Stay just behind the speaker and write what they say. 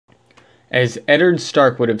As Eddard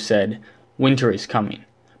Stark would have said, winter is coming.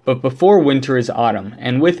 But before winter is autumn,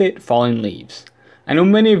 and with it, falling leaves. I know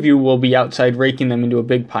many of you will be outside raking them into a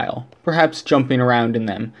big pile, perhaps jumping around in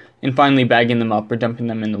them, and finally bagging them up or dumping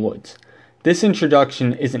them in the woods. This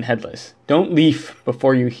introduction isn't headless. Don't leaf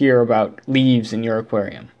before you hear about leaves in your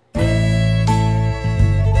aquarium.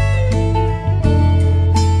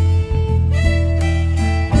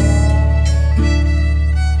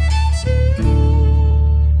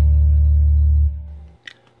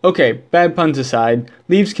 Okay, bad puns aside,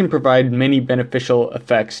 leaves can provide many beneficial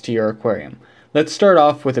effects to your aquarium. Let's start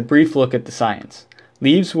off with a brief look at the science.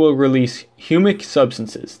 Leaves will release humic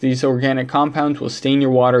substances. These organic compounds will stain your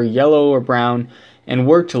water yellow or brown and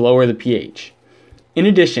work to lower the pH. In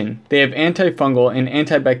addition, they have anti-fungal and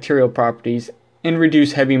anti-bacterial properties and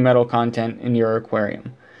reduce heavy metal content in your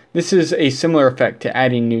aquarium. This is a similar effect to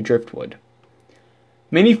adding new driftwood.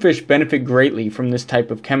 Many fish benefit greatly from this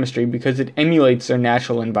type of chemistry because it emulates their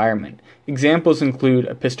natural environment. Examples include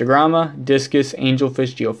Apistogramma, discus,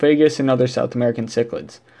 angelfish, geophagus, and other South American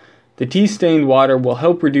cichlids. The tea-stained water will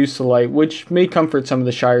help reduce the light, which may comfort some of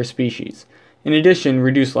the shyer species. In addition,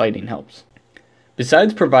 reduced lighting helps.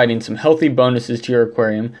 Besides providing some healthy bonuses to your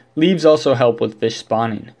aquarium, leaves also help with fish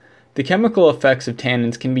spawning. The chemical effects of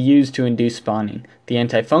tannins can be used to induce spawning. The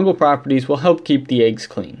antifungal properties will help keep the eggs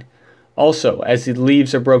clean. Also, as the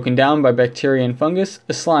leaves are broken down by bacteria and fungus,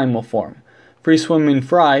 a slime will form. Free-swimming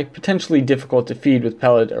fry, potentially difficult to feed with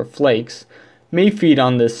pellet or flakes, may feed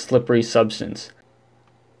on this slippery substance.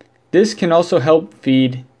 This can also help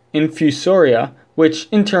feed infusoria, which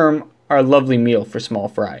in turn are a lovely meal for small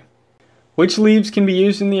fry. Which leaves can be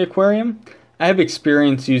used in the aquarium? I have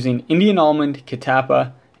experience using Indian almond,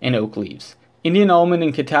 Catappa, and oak leaves. Indian almond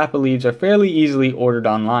and Catappa leaves are fairly easily ordered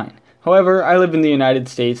online. However, I live in the United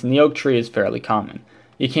States and the oak tree is fairly common.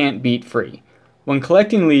 You can't beat free. When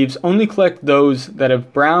collecting leaves, only collect those that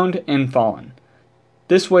have browned and fallen.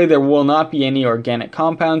 This way there will not be any organic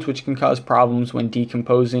compounds which can cause problems when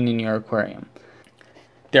decomposing in your aquarium.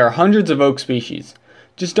 There are hundreds of oak species.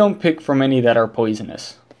 Just don't pick from any that are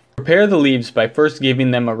poisonous. Prepare the leaves by first giving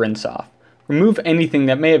them a rinse off. Remove anything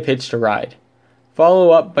that may have hitched a ride. Follow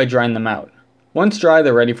up by drying them out. Once dry,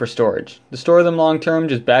 they're ready for storage. To store them long term,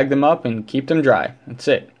 just bag them up and keep them dry. That's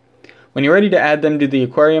it. When you're ready to add them to the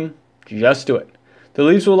aquarium, just do it. The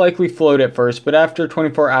leaves will likely float at first, but after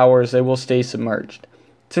 24 hours, they will stay submerged.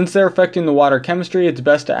 Since they're affecting the water chemistry, it's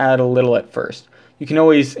best to add a little at first. You can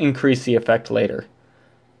always increase the effect later.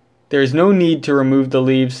 There is no need to remove the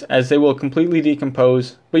leaves as they will completely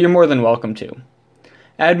decompose, but you're more than welcome to.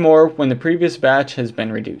 Add more when the previous batch has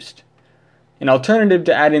been reduced. An alternative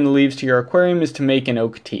to adding the leaves to your aquarium is to make an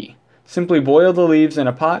oak tea. Simply boil the leaves in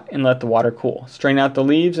a pot and let the water cool. Strain out the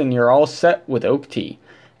leaves and you're all set with oak tea.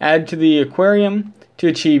 Add to the aquarium to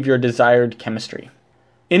achieve your desired chemistry.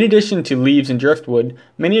 In addition to leaves and driftwood,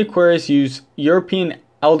 many aquariums use European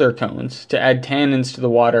alder cones to add tannins to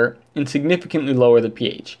the water and significantly lower the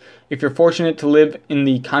pH. If you're fortunate to live in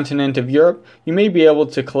the continent of Europe, you may be able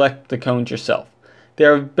to collect the cones yourself.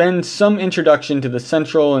 There have been some introduction to the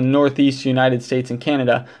central and northeast United States and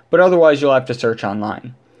Canada, but otherwise you'll have to search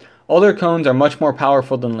online. Alder cones are much more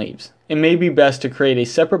powerful than leaves. It may be best to create a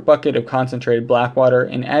separate bucket of concentrated black water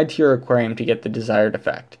and add to your aquarium to get the desired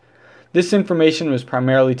effect. This information was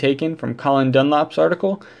primarily taken from Colin Dunlop's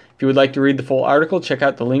article. If you would like to read the full article, check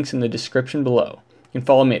out the links in the description below. You can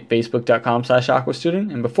follow me at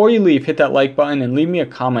facebook.com/aquastudent, and before you leave, hit that like button and leave me a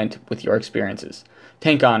comment with your experiences.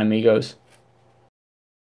 Tank on, amigos.